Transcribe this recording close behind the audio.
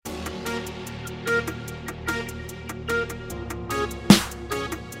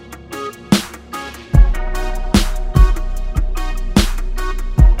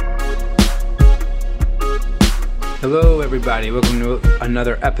Hello, everybody. Welcome to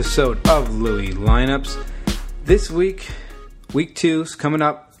another episode of Louie Lineups. This week, week 2's coming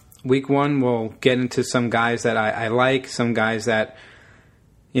up. Week 1, we'll get into some guys that I like, some guys that,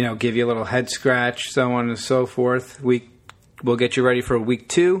 give you a little head scratch, so on and so forth. We'll get you ready for week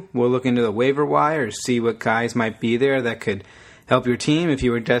 2. We'll look into the waiver wire, see what guys might be there that could help your team if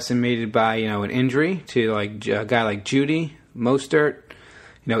you were decimated by, an injury to like a guy like Jeudy, Mostert.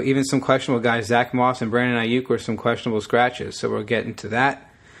 Even some questionable guys, Zach Moss and Brandon Ayuk, were some questionable scratches. So we'll get into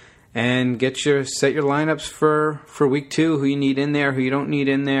that and set your lineups for week 2, who you need in there, who you don't need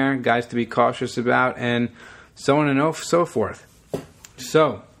in there, guys to be cautious about, and so on and so forth.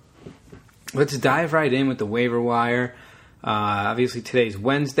 So let's dive right in with the waiver wire. Obviously today's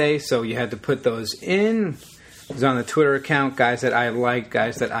Wednesday, so you had to put those in. It was on the Twitter account, guys that I liked,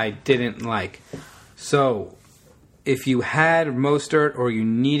 guys that I didn't like. So if you had Mostert or you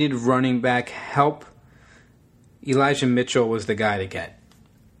needed running back help, Elijah Mitchell was the guy to get.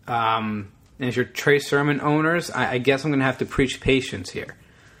 And as your Trey Sermon owners, I guess I'm going to have to preach patience here.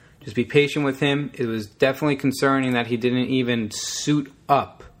 Just be patient with him. It was definitely concerning that he didn't even suit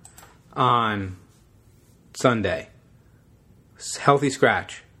up on Sunday. Healthy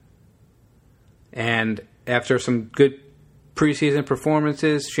scratch. And after some good preseason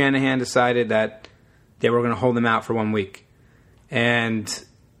performances, Shanahan decided that they were going to hold him out for 1 week. And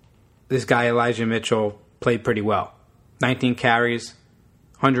this guy, Elijah Mitchell, played pretty well. 19 carries,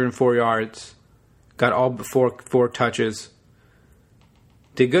 104 yards, got all four touches.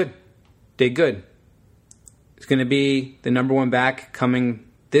 Did good. It's going to be the number 1 back coming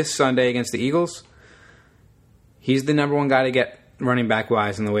this Sunday against the Eagles. He's the number 1 guy to get running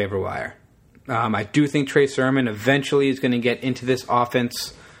back-wise in the waiver wire. I do think Trey Sermon eventually is going to get into this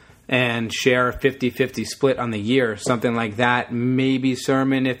offense and share a 50-50 split on the year, something like that. Maybe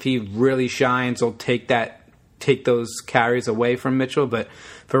Sermon, if he really shines, will take those carries away from Mitchell. But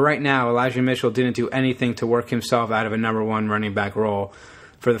for right now, Elijah Mitchell didn't do anything to work himself out of a number 1 running back role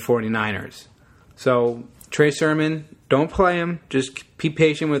for the 49ers. So Trey Sermon, don't play him. Just be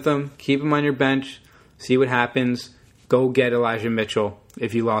patient with him. Keep him on your bench. See what happens. Go get Elijah Mitchell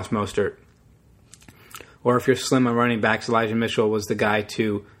if you lost Mostert. Or if you're slim on running backs, Elijah Mitchell was the guy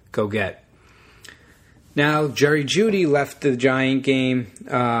to go get. Now, Jerry Jeudy left the Giant game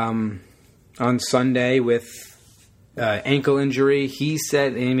on Sunday with ankle injury. He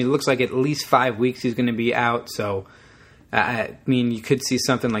said, it looks like at least 5 weeks he's going to be out. So, you could see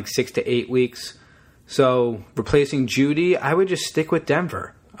something like 6 to 8 weeks. So, replacing Jeudy, I would just stick with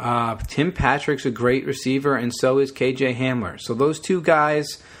Denver. Tim Patrick's a great receiver, and so is KJ Hamler. So, those two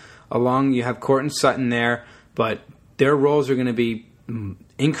guys, you have Courtland Sutton there, but their roles are going to be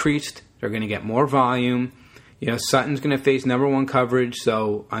increased. They're going to get more volume. Sutton's going to face number 1 coverage.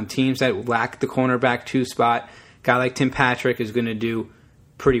 So on teams that lack the cornerback 2 spot, a guy like Tim Patrick is going to do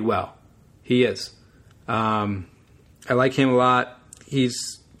pretty well. He is. I like him a lot.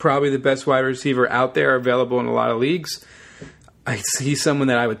 He's probably the best wide receiver out there, available in a lot of leagues. He's someone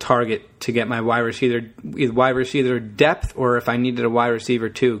that I would target to get my wide receiver depth, or if I needed a wide receiver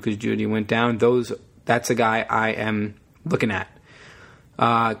too, because Jeudy went down. That's a guy I am looking at.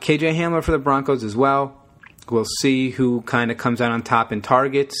 KJ Hamler for the Broncos as well. We'll see who kind of comes out on top in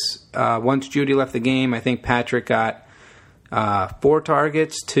targets. Once Jeudy left the game, I think Patrick got 4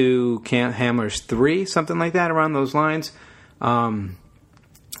 targets to Hamler's 3, something like that, around those lines.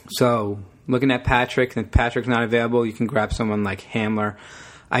 So looking at Patrick, and if Patrick's not available, you can grab someone like Hamler.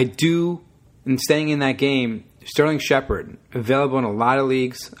 In staying in that game, Sterling Shepard, available in a lot of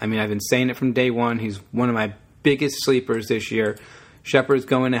leagues. I've been saying it from day one. He's one of my biggest sleepers this year. Shepard's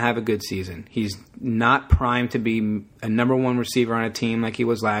going to have a good season. He's not primed to be a number 1 receiver on a team like he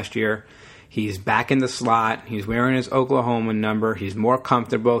was last year. He's back in the slot. He's wearing his Oklahoma number. He's more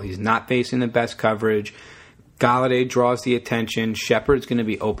comfortable. He's not facing the best coverage. Galladay draws the attention. Shepard's going to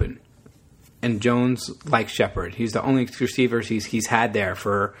be open. And Jones likes Shepard. He's the only receiver he's had there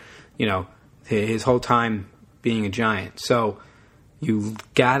for, his whole time being a Giant. So you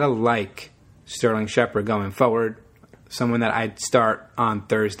gotta like Sterling Shepard going forward. Someone that I'd start on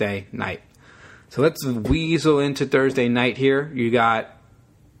Thursday night. So let's weasel into Thursday night here. You got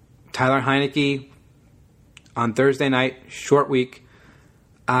Tyler Heineke on Thursday night, short week.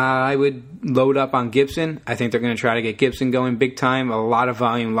 I would load up on Gibson. I think they're going to try to get Gibson going big time. A lot of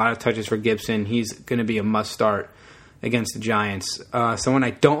volume, a lot of touches for Gibson. He's going to be a must start against the Giants. Someone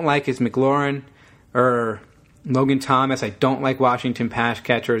I don't like is McLaurin or Logan Thomas. I don't like Washington pass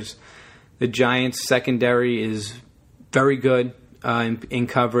catchers. The Giants' secondary is very good in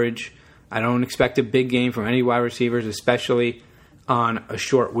coverage. I don't expect a big game from any wide receivers, especially on a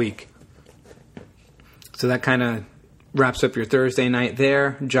short week. So that kind of wraps up your Thursday night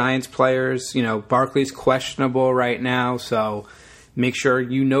there. Giants players, Barkley's questionable right now, so make sure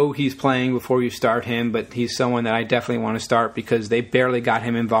you know he's playing before you start him, but he's someone that I definitely want to start because they barely got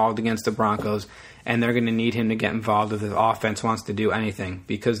him involved against the Broncos, and they're going to need him to get involved if the offense wants to do anything.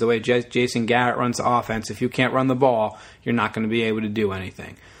 Because the way Jason Garrett runs the offense, if you can't run the ball, you're not going to be able to do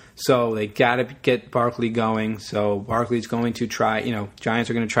anything. So they got to get Barkley going. So Barkley's going to try, Giants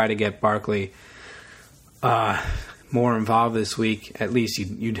are going to try to get Barkley more involved this week. At least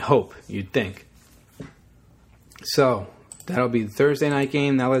you'd hope, you'd think. So that'll be the Thursday night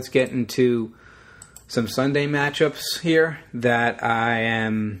game. Now let's get into some Sunday matchups here that I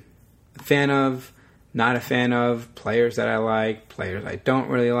am a fan of, not a fan of, players that I like, players I don't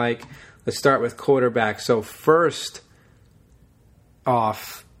really like. Let's start with quarterback. So first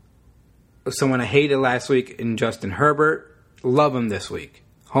off, someone I hated last week in Justin Herbert. Love him this week.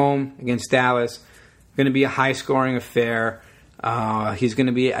 Home against Dallas. Going to be a high-scoring affair. I think he's going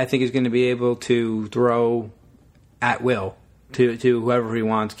to be able to throw at will to whoever he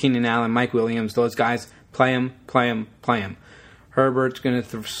wants. Keenan Allen, Mike Williams, those guys, play him. Herbert's going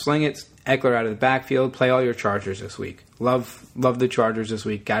to sling it. Eckler out of the backfield. Play all your Chargers this week. Love the Chargers this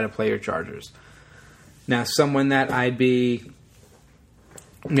week. Got to play your Chargers. Now, someone that I'd be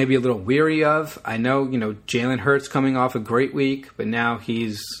maybe a little weary of. I know, Jalen Hurts coming off a great week, but now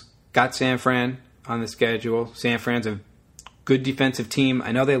he's got San Fran on the schedule. San Fran's a good defensive team.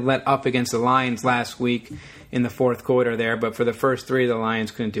 I know they let up against the Lions last week in the fourth quarter there, but for the first three, the Lions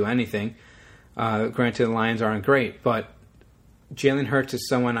couldn't do anything. Granted, the Lions aren't great, but Jalen Hurts is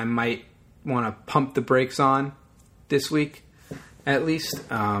someone I might want to pump the brakes on this week, at least.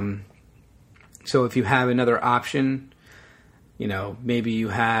 So if you have another option, maybe if you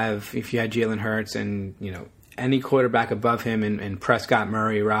had Jalen Hurts and, any quarterback above him and Prescott,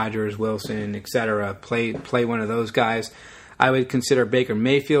 Murray, Rodgers, Wilson, etc., play one of those guys. I would consider Baker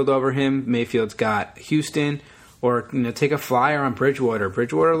Mayfield over him. Mayfield's got Houston, or take a flyer on Bridgewater.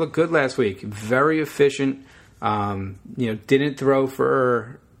 Bridgewater looked good last week, very efficient. Didn't throw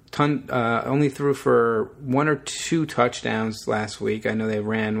for only threw for 1 or 2 touchdowns last week. I know they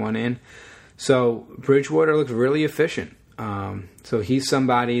ran one in, so Bridgewater looked really efficient. So he's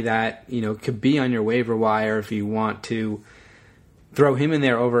somebody that, could be on your waiver wire if you want to throw him in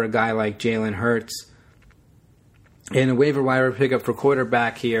there over a guy like Jalen Hurts. And a waiver wire pickup for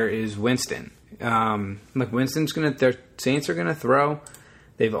quarterback here is Winston. Their Saints are going to throw.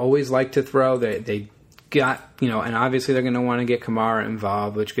 They've always liked to throw. They got, and obviously they're going to want to get Kamara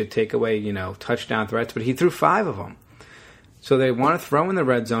involved, which could take away, touchdown threats, but he threw 5 of them. So they want to throw in the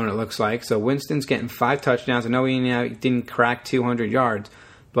red zone, it looks like. So Winston's getting 5 touchdowns. I know he didn't crack 200 yards,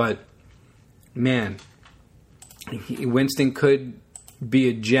 but, man, Winston could be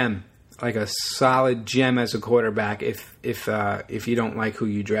a gem, like a solid gem as a quarterback if you don't like who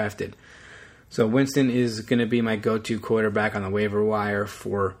you drafted. So Winston is going to be my go-to quarterback on the waiver wire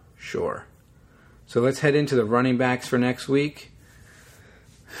for sure. So let's head into the running backs for next week.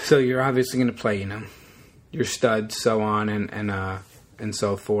 So you're obviously going to play, your studs, so on and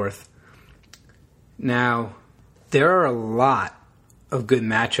so forth. Now, there are a lot of good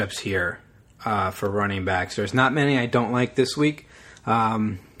matchups here for running backs. There's not many I don't like this week.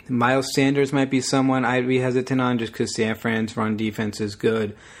 Miles Sanders might be someone I'd be hesitant on just because San Fran's run defense is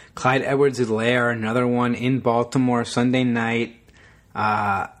good. Clyde Edwards-Helaire, another one in Baltimore Sunday night.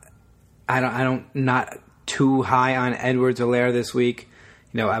 Not too high on Edwards-Helaire this week.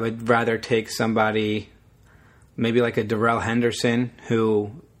 I would rather take somebody maybe like a Darrell Henderson, who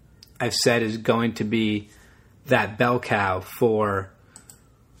I've said is going to be that bell cow for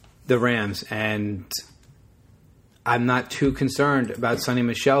the Rams. And I'm not too concerned about Sonny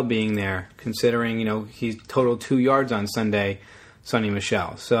Michel being there, considering, he totaled 2 yards on Sunday, Sonny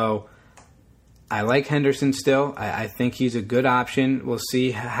Michel. So I like Henderson still. I think he's a good option. We'll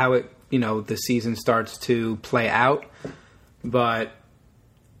see how the season starts to play out. But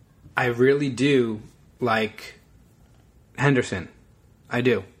I really do like Henderson. I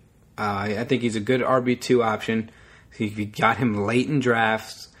do. I think he's a good RB2 option. You got him late in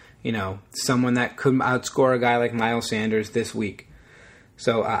drafts, someone that could outscore a guy like Miles Sanders this week.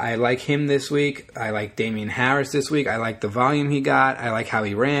 So I like him this week. I like Damian Harris this week. I like the volume he got. I like how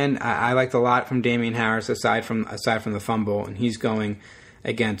he ran. I liked a lot from Damian Harris aside from the fumble, and he's going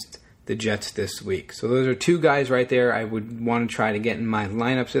against the Jets this week. So those are 2 guys right there I would want to try to get in my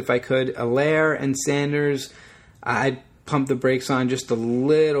lineups if I could. Helaire and Sanders, I'd pump the brakes on just a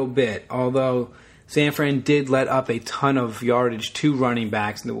little bit, although San Fran did let up a ton of yardage to running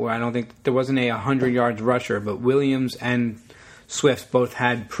backs. I don't think there wasn't a 100 yards rusher, but Williams and Swift both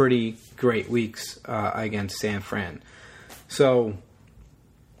had pretty great weeks against San Fran. So,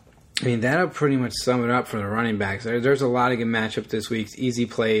 I mean, that'll pretty much sum it up for the running backs. There's a lot of good matchups this week. Easy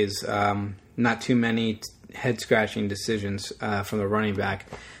plays, not too many head-scratching decisions from the running back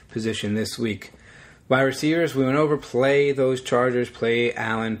position this week. Wide receivers, we went over, play those Chargers, play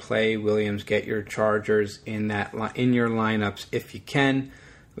Allen, play Williams, get your Chargers in your lineups if you can.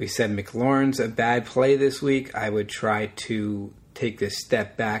 We said McLaurin's a bad play this week. I would try to take this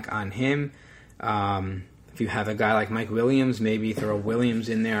step back on him. If you have a guy like Mike Williams, maybe throw Williams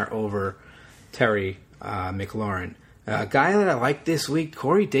in there over Terry McLaurin. A guy that I like this week,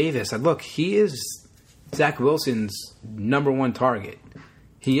 Corey Davis. Look, he is Zach Wilson's number one target.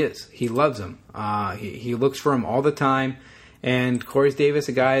 He is. He loves him. He looks for him all the time. And Corey Davis,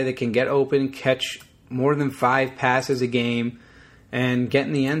 a guy that can get open, catch more than 5 passes a game, and get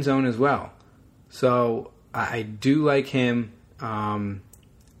in the end zone as well. So I do like him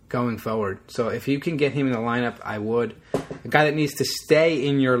going forward. So if you can get him in the lineup, I would. A guy that needs to stay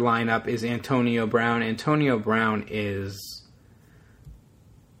in your lineup is Antonio Brown. Antonio Brown he's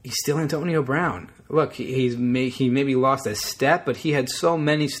still Antonio Brown. Look, he maybe lost a step, but he had so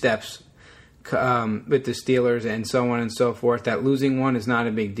many steps with the Steelers and so on and so forth that losing one is not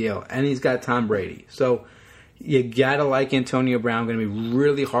a big deal. And he's got Tom Brady. So you got to like Antonio Brown. Going to be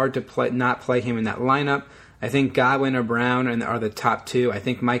really hard to not play him in that lineup. I think Godwin or Brown are the top two. I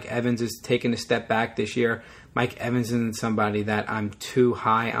think Mike Evans is taking a step back this year. Mike Evans isn't somebody that I'm too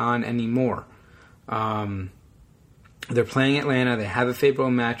high on anymore. They're playing Atlanta. They have a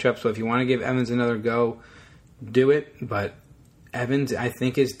favorable matchup, so if you want to give Evans another go, do it. But Evans, I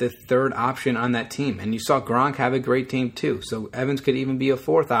think, is the third option on that team. And you saw Gronk have a great team, too. So Evans could even be a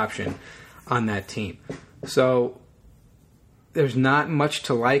fourth option on that team. So there's not much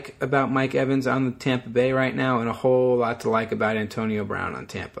to like about Mike Evans on the Tampa Bay right now, and a whole lot to like about Antonio Brown on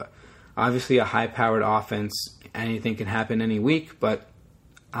Tampa. Obviously, a high-powered offense. Anything can happen any week, but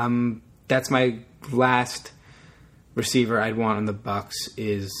that's my last receiver I'd want on the Bucs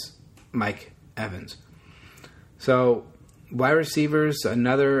is Mike Evans. So wide receivers,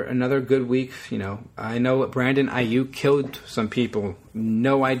 another good week. I know Brandon Ayuk killed some people.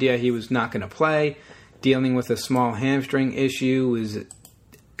 No idea he was not going to play. Dealing with a small hamstring issue was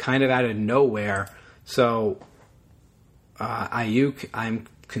kind of out of nowhere. So Ayuk, I'm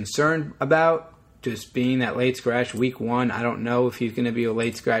concerned about just being that late scratch week 1. I don't know if he's going to be a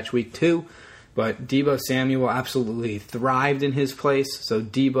late scratch week 2. But Deebo Samuel absolutely thrived in his place. So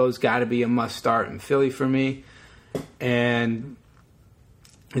Deebo's got to be a must-start in Philly for me. And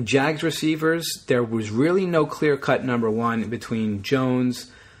the Jags receivers, there was really no clear-cut number one between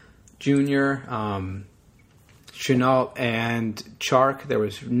Jones Jr., Chenault, and Chark. There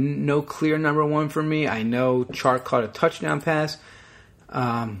was no clear number one for me. I know Chark caught a touchdown pass,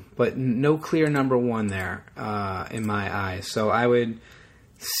 but no clear number one there in my eyes. So I would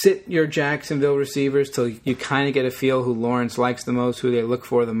sit your Jacksonville receivers till you kind of get a feel who Lawrence likes the most, who they look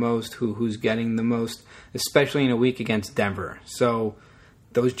for the most, who's getting the most, especially in a week against Denver. So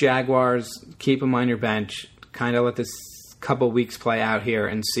those Jaguars, keep them on your bench. Kind of let this couple weeks play out here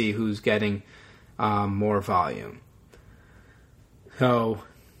and see who's getting more volume. So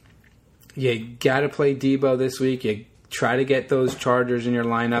you got to play Deebo this week. You try to get those Chargers in your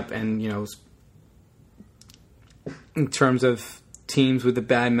lineup, and in terms of teams with a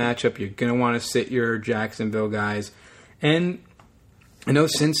bad matchup, you're going to want to sit your Jacksonville guys. And I know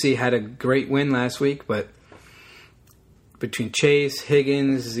Cincy had a great win last week, but between Chase,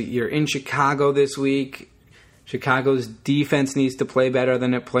 Higgins, you're in Chicago this week. Chicago's defense needs to play better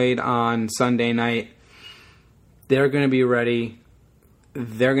than it played on Sunday night. They're going to be ready.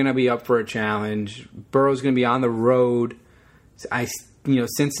 They're going to be up for a challenge. Burrow's going to be on the road.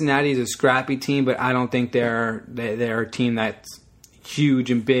 Cincinnati's a scrappy team, but I don't think they're a team that's huge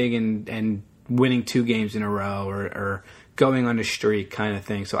and big and winning 2 games in a row or going on a streak kind of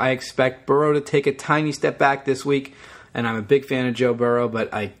thing. So I expect Burrow to take a tiny step back this week, and I'm a big fan of Joe Burrow,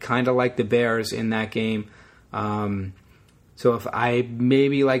 but I kind of like the Bears in that game. So if I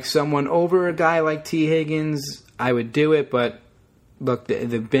maybe like someone over a guy like T. Higgins, I would do it, but look,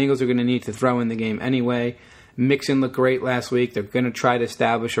 the Bengals are going to need to throw in the game anyway. Mixon looked great last week. They're going to try to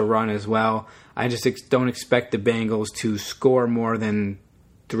establish a run as well. I just don't expect the Bengals to score more than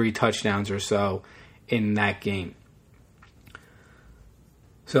 3 touchdowns or so in that game.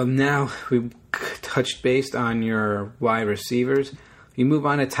 So now we've touched base on your wide receivers. You move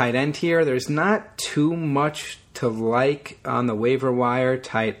on to tight end here. There's not too much to like on the waiver wire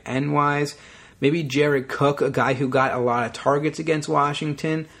tight end-wise. Maybe Jared Cook, a guy who got a lot of targets against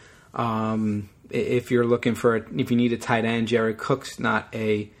Washington. If you're looking if you need a tight end, Jared Cook's not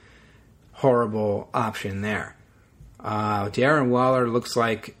a horrible option there. Darren Waller looks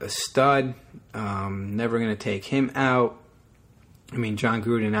like a stud. Never going to take him out. I mean, John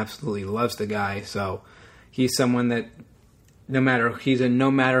Gruden absolutely loves the guy, so he's someone that he's a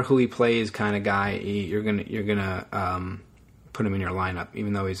no matter who he plays kind of guy. You're gonna put him in your lineup,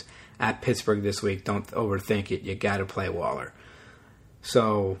 even though he's at Pittsburgh this week. Don't overthink it. You got to play Waller.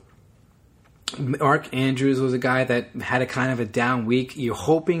 So Mark Andrews was a guy that had a kind of a down week. You're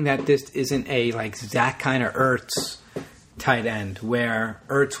hoping that this isn't a like Zach kind of Ertz tight end, where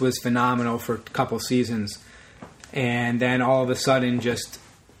Ertz was phenomenal for a couple seasons, and then all of a sudden just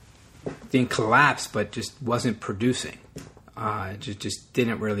didn't collapse, but just wasn't producing. Just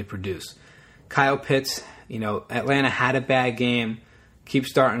didn't really produce. Kyle Pitts, Atlanta had a bad game. Keep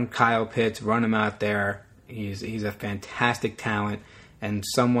starting Kyle Pitts, run him out there. He's a fantastic talent and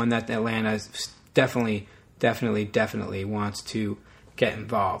someone that Atlanta definitely wants to get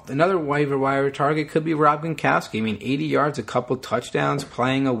involved. Another waiver wire target could be Rob Gronkowski. I mean, 80 yards, a couple touchdowns,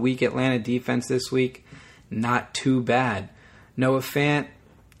 playing a weak Atlanta defense this week. Not too bad. Noah Fant,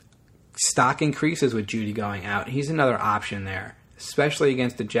 stock increases with Jeudy going out. He's another option there, especially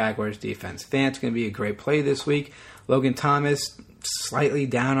against the Jaguars defense. Fant's going to be a great play this week. Logan Thomas, slightly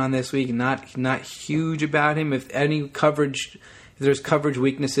down on this week. Not huge about him. If there's coverage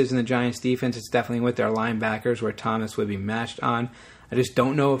weaknesses in the Giants defense, it's definitely with their linebackers where Thomas would be matched on. I just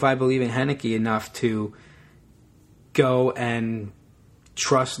don't know if I believe in Heineke enough to go and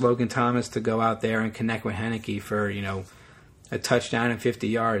trust Logan Thomas to go out there and connect with Heineke for, a touchdown and 50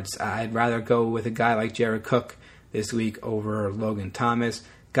 yards. I'd rather go with a guy like Jared Cook this week over Logan Thomas.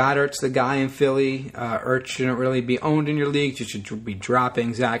 Goddard's the guy in Philly. Ertz shouldn't really be owned in your league. You should be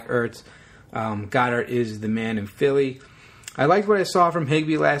dropping Zach Ertz. Goddard is the man in Philly. I liked what I saw from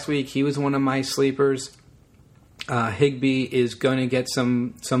Higbee last week. He was one of my sleepers. Higbee is going to get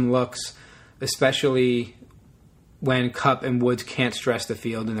some looks, especially when Kupp and Woods can't stretch the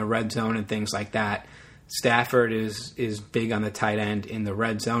field in the red zone and things like that. Stafford is big on the tight end in the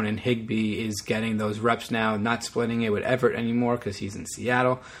red zone, and Higbee is getting those reps now, not splitting it with Everett anymore because he's in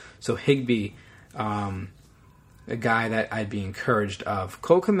Seattle. So Higbee, a guy that I'd be encouraged of.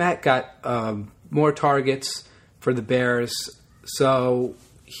 Cole Kmet got more targets for the Bears, so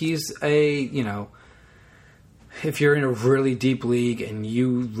he's if you're in a really deep league and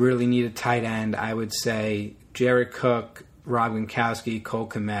you really need a tight end, I would say Jared Cook, Rob Gronkowski, Cole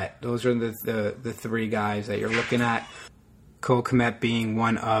Kmet. Those are the three guys that you're looking at. Cole Kmet being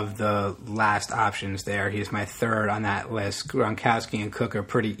one of the last options there. He's my third on that list. Gronkowski and Cook are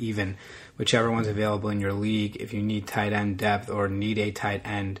pretty even. Whichever one's available in your league, if you need tight end depth or need a tight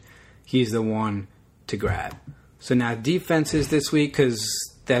end, he's the one to grab. So now defenses this week, because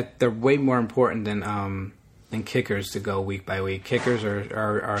they're way more important than kickers to go week by week. Kickers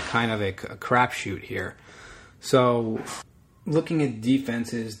are kind of a crapshoot here. So looking at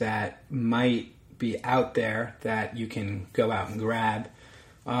defenses that might be out there that you can go out and grab.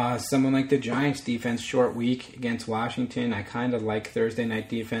 Someone like the Giants defense, short week against Washington. I kind of like Thursday night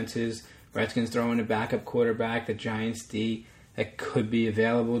defenses. Redskins throwing a backup quarterback. The Giants D that could be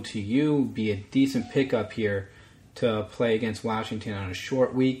available to you. Be a decent pickup here to play against Washington on a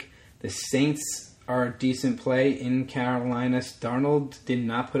short week. The Saints are a decent play in Carolina. Darnold did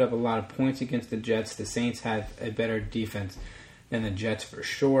not put up a lot of points against the Jets. The Saints have a better defense than the Jets for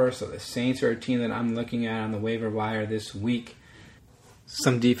sure. So the Saints are a team that I'm looking at on the waiver wire this week.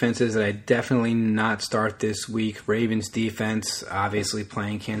 Some defenses that I definitely not start this week. Ravens defense, obviously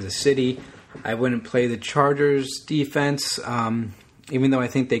playing Kansas City. I wouldn't play the Chargers defense, even though I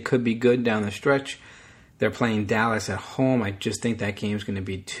think they could be good down the stretch. They're playing Dallas at home. I just think that game's going to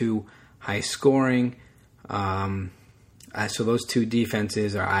be too high scoring. So those two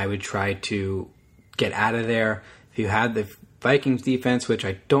defenses I would try to get out of there. If you had the Vikings defense, which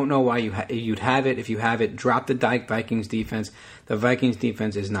I don't know why you'd have it. If you have it, drop the Vikings defense. The Vikings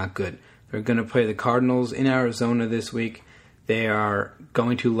defense is not good. They're going to play the Cardinals in Arizona this week. They are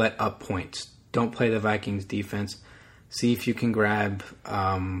going to let up points. Don't play the Vikings defense. See if you can grab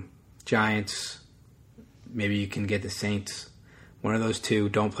Giants. Maybe you can get the Saints. One of those two.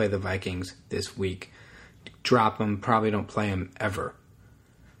 Don't play the Vikings this week. Drop them. Probably don't play them ever.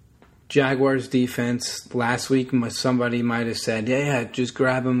 Jaguars defense. Last week, somebody might have said, yeah, just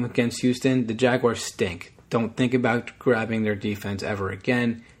grab them against Houston. The Jaguars stink. Don't think about grabbing their defense ever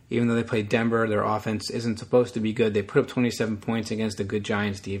again. Even though they played Denver, their offense isn't supposed to be good. They put up 27 points against a good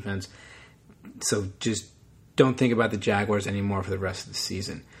Giants defense. So just don't think about the Jaguars anymore for the rest of the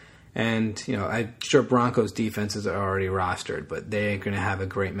season. And, I'm sure Broncos defenses are already rostered, but they're going to have a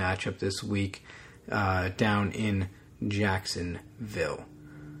great matchup this week down in Jacksonville.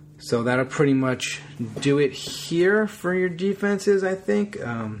 So that'll pretty much do it here for your defenses, I think.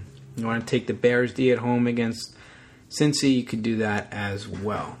 You want to take the Bears D at home against Cincy, you could do that as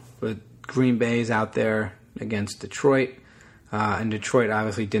well. But Green Bay's out there against Detroit. And Detroit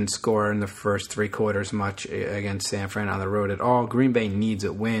obviously didn't score in the first three quarters much against San Fran on the road at all. Green Bay needs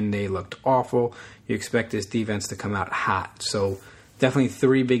a win. They looked awful. You expect this defense to come out hot. So definitely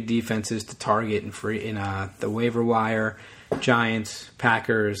three big defenses to target in the waiver wire. Giants,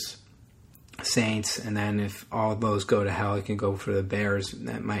 Packers, Saints, and then if all of those go to hell, you can go for the Bears.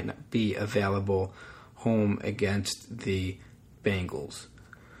 That might not be available home against the Bengals.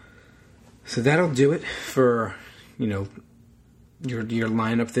 So that'll do it for, your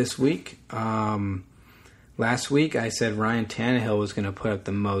lineup this week. Last week I said Ryan Tannehill was going to put up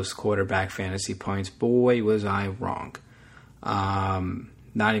the most quarterback fantasy points. Boy, was I wrong.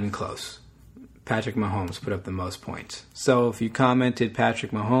 Not even close. Patrick Mahomes put up the most points. So if you commented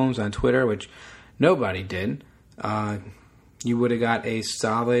Patrick Mahomes on Twitter, which nobody did, you would have got a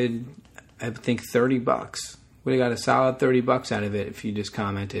solid, I think, $30. Would have got a solid $30 out of it if you just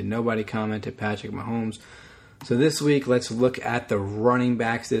commented. Nobody commented Patrick Mahomes. So this week, let's look at the running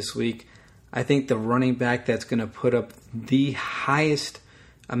backs this week. I think the running back that's going to put up the highest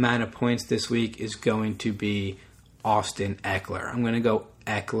amount of points this week is going to be Austin Eckler. I'm going to go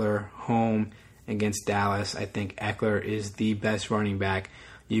Eckler home against Dallas. I think Eckler is the best running back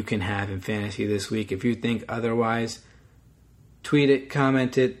you can have in fantasy this week. If you think otherwise, tweet it,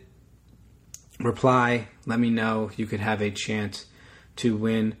 comment it, reply, let me know. You could have a chance to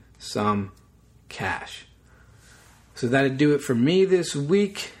win some cash. So that'll do it for me this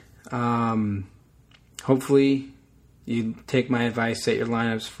week. Hopefully you take my advice, set your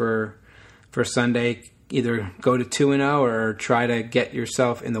lineups for Sunday. Either go to 2-0 or try to get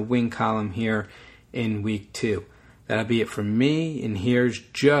yourself in the win column here in week 2. That'll be it from me. And here's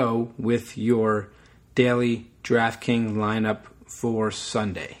Joe with your daily DraftKings lineup for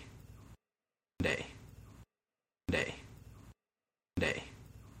Sunday.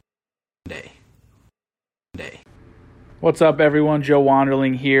 What's up, everyone? Joe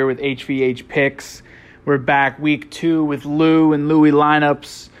Wanderling here with HVH Picks. We're back week 2 with Lou and Louie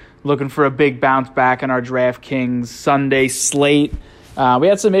lineups. Looking for a big bounce back on our DraftKings Sunday slate. We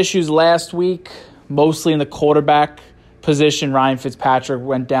had some issues last week, mostly in the quarterback position. Ryan Fitzpatrick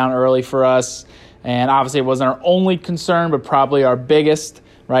went down early for us, and obviously it wasn't our only concern, but probably our biggest,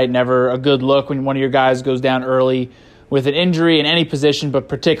 right? Never a good look when one of your guys goes down early with an injury in any position, but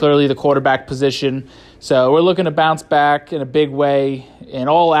particularly the quarterback position. So we're looking to bounce back in a big way in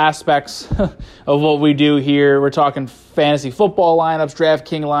all aspects of what we do here. We're talking fantasy football lineups,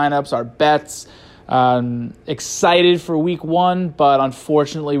 DraftKings lineups, our bets. Excited for week 1, but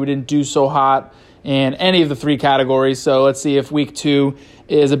unfortunately we didn't do so hot in any of the 3 categories. So let's see if week 2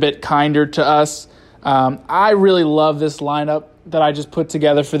 is a bit kinder to us. I really love this lineup that I just put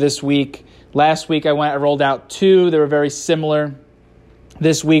together for this week. Last week I rolled out 2. They were very similar.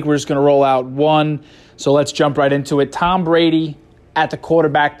 This week we're just going to roll out 1. So let's jump right into it. Tom Brady at the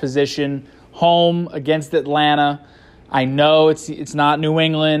quarterback position, home against Atlanta. I know it's not New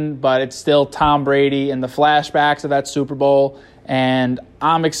England, but it's still Tom Brady and the flashbacks of that Super Bowl. And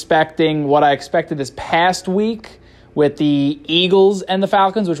I'm expecting what I expected this past week with the Eagles and the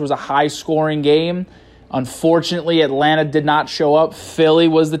Falcons, which was a high-scoring game. Unfortunately, Atlanta did not show up. Philly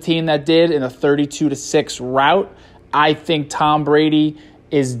was the team that did in a 32-6 rout. I think Tom Brady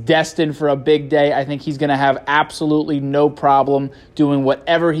is destined for a big day. I think he's going to have absolutely no problem doing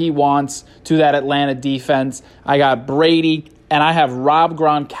whatever he wants to that Atlanta defense. I got Brady, and I have Rob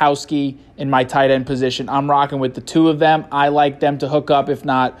Gronkowski in my tight end position. I'm rocking with the 2 of them. I like them to hook up, if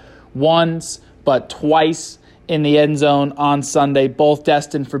not once, but twice in the end zone on Sunday, both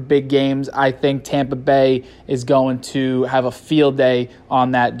destined for big games. I think Tampa Bay is going to have a field day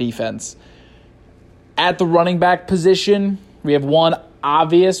on that defense. At the running back position, we have one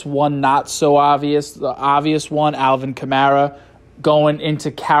obvious, one not so obvious. The obvious one, Alvin Kamara, going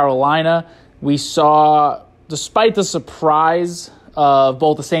into Carolina. We saw, despite the surprise of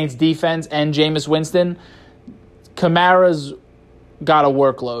both the Saints defense and Jameis Winston, Kamara's got a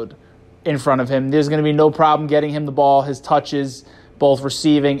workload in front of him. There's going to be no problem getting him the ball, his touches, both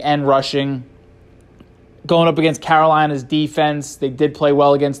receiving and rushing. Going up against Carolina's defense, they did play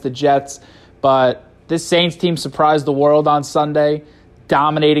well against the Jets, but this Saints team surprised the world on Sunday,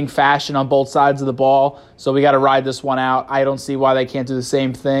 dominating fashion on both sides of the ball. So we got to ride this one out. I don't see why they can't do the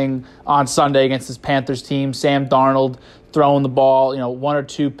same thing on Sunday against this Panthers team. Sam Darnold throwing the ball, 1 or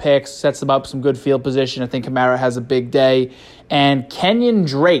 2 picks, sets them up some good field position. I think Kamara has a big day. And Kenyon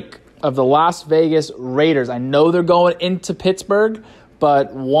Drake of the Las Vegas Raiders. I know they're going into Pittsburgh,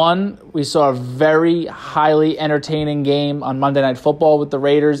 but one, we saw a very highly entertaining game on Monday Night Football with the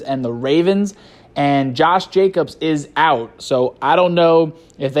Raiders and the Ravens, and Josh Jacobs is out. So I don't know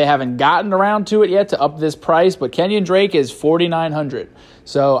if they haven't gotten around to it yet to up this price, but Kenyon Drake is $4,900.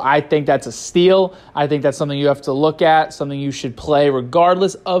 So I think that's a steal. I think that's something you have to look at, something you should play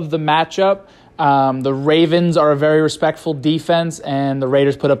regardless of the matchup. The Ravens are a very respectful defense, and the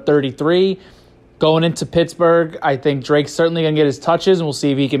Raiders put up 33. Going into Pittsburgh, I think Drake's certainly going to get his touches, and we'll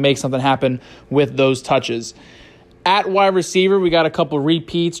see if he can make something happen with those touches. At wide receiver, we got a couple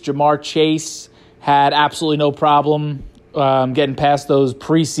repeats. Jamar Chase had absolutely no problem getting past those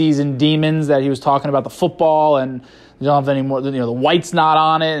preseason demons that he was talking about, the football, and you don't have any more, the white's not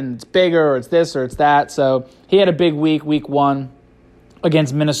on it, and it's bigger, or it's this, or it's that. So he had a big week 1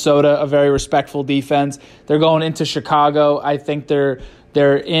 against Minnesota, a very respectful defense. They're going into Chicago. I think they're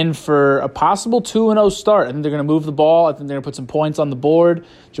in for a possible 2-0 start. I think they're going to move the ball. I think they're going to put some points on the board.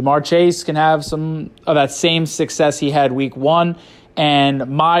 Jamar Chase can have some of that same success he had week 1. And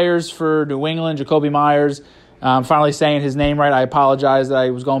Myers for New England, Jacoby Myers. I'm finally saying his name right. I apologize that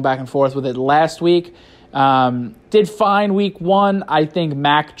I was going back and forth with it last week. Did fine week 1. I think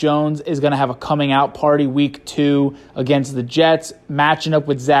Mac Jones is going to have a coming out party week 2 against the Jets, matching up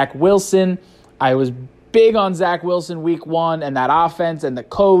with Zach Wilson. I was big on Zach Wilson week 1 and that offense and the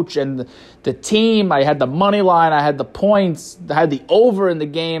coach and the team. I had the money line. I had the points. I had the over in the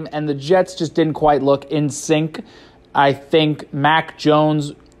game, and the Jets just didn't quite look in sync. I think Mac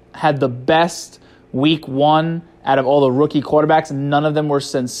Jones had the best week 1 out of all the rookie quarterbacks, and none of them were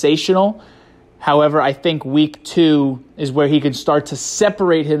sensational. However, I think week 2 is where he can start to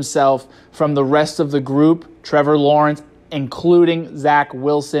separate himself from the rest of the group. Trevor Lawrence, including Zach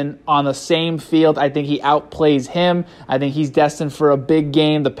Wilson, on the same field. I think he outplays him. I think he's destined for a big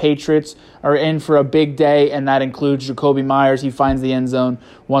game. The Patriots are in for a big day, and that includes Jacoby Myers. He finds the end zone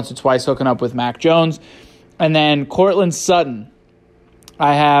once or twice, hooking up with Mac Jones. And then Cortland Sutton,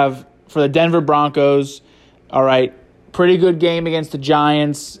 I have for the Denver Broncos. All right, pretty good game against the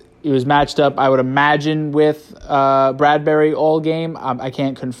Giants. He was matched up, I would imagine, with Bradbury all game. I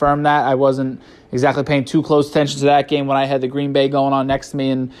can't confirm that. I wasn't exactly paying too close attention to that game when I had the Green Bay going on next to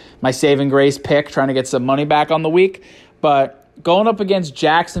me and my saving grace pick, trying to get some money back on the week. But going up against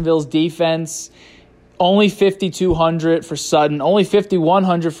Jacksonville's defense, only 5,200 for Sutton, only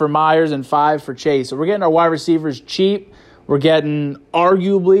 5,100 for Myers, and 5 for Chase. So we're getting our wide receivers cheap. We're getting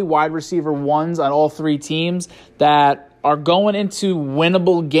arguably wide receiver 1s on all 3 teams that are going into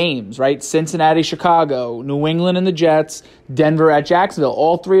winnable games, right? Cincinnati, Chicago, New England and the Jets, Denver at Jacksonville.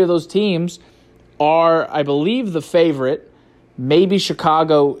 All 3 of those teams are, I believe, the favorite. Maybe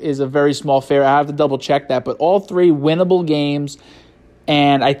Chicago is a very small favorite. I have to double check that. But all 3 winnable games,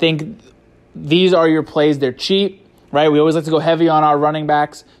 and I think these are your plays. They're cheap, right? We always like to go heavy on our running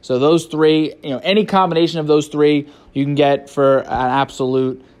backs. So those 3, any combination of those 3 you can get for an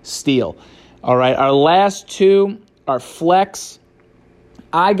absolute steal. All right, our last 2 are flex.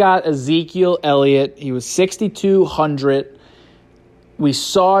 I got Ezekiel Elliott. He was 6,200. We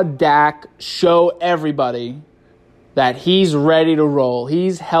saw Dak show everybody that he's ready to roll.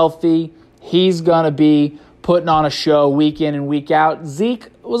 He's healthy. He's going to be putting on a show week in and week out. Zeke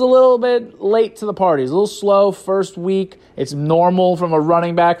was a little bit late to the party. He's a little slow first week. It's normal from a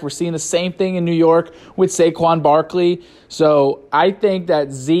running back. We're seeing the same thing in New York with Saquon Barkley. So I think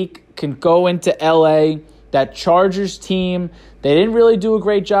that Zeke can go into L.A., that Chargers team. They didn't really do a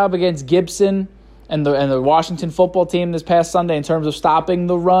great job against Gibson and the Washington football team this past Sunday in terms of stopping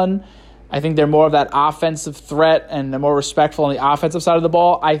the run. I think they're more of that offensive threat, and they're more respectful on the offensive side of the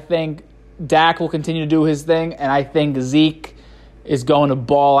ball. I think Dak will continue to do his thing, and I think Zeke is going to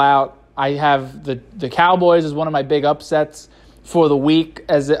ball out. I have the Cowboys as one of my big upsets for the week,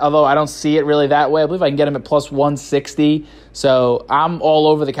 although I don't see it really that way. I believe I can get them at plus 160. So I'm all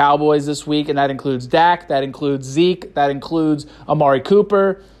over the Cowboys this week, and that includes Dak, that includes Zeke, that includes Amari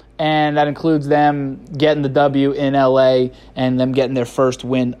Cooper, and that includes them getting the W in L.A. and them getting their first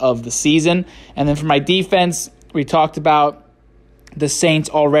win of the season. And then for my defense, we talked about the Saints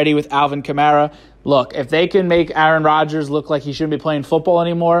already with Alvin Kamara. Look, if they can make Aaron Rodgers look like he shouldn't be playing football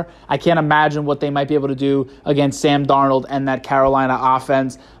anymore, I can't imagine what they might be able to do against Sam Darnold and that Carolina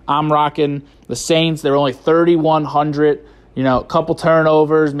offense. I'm rocking the Saints. They're only 3,100. A couple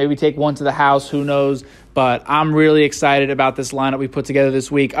turnovers, maybe take one to the house, who knows. But I'm really excited about this lineup we put together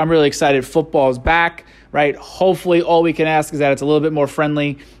this week. I'm really excited football is back, right? Hopefully all we can ask is that it's a little bit more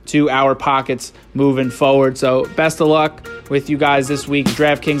friendly to our pockets moving forward. So best of luck with you guys this week.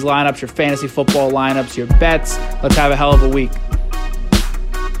 DraftKings lineups, your fantasy football lineups, your bets. Let's have a hell of a week.